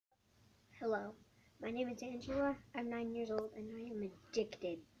Hello, my name is Angela. I'm 9 years old and I am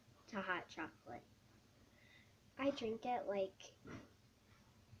addicted to hot chocolate. I drink it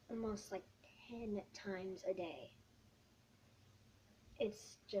almost 10 times a day.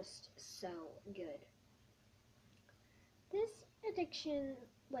 It's just so good. This addiction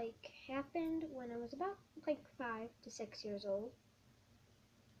happened when I was about 5 to 6 years old.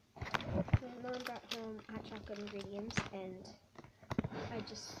 My mom brought home hot chocolate ingredients and I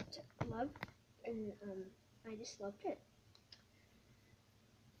just loved it.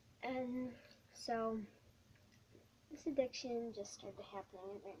 And so this addiction just started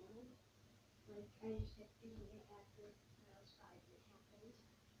happening at random. I just kept doing it after I was 5 and it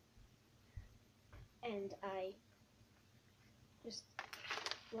happened. And I just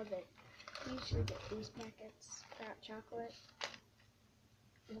love it. I usually get these packets for hot chocolate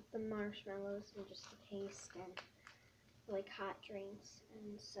with the marshmallows and just the taste and hot drinks,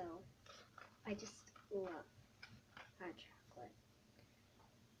 and so I just love hot chocolate,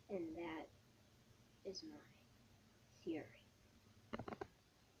 and that is my theory.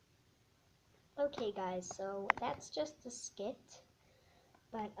 Okay guys, so that's just a skit,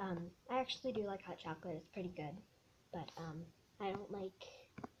 but I actually do like hot chocolate. It's pretty good, but I don't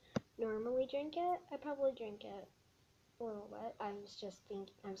normally drink it. I probably drink it a little bit. I was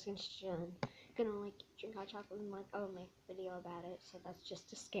gonna drink hot chocolate and make a video about it, so that's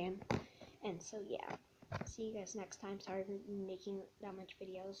just a scam. And so yeah, see you guys next time. Sorry for making that much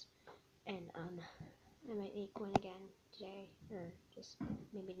videos, and I might make one again today, or just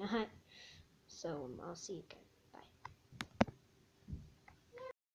maybe not. So I'll see you guys.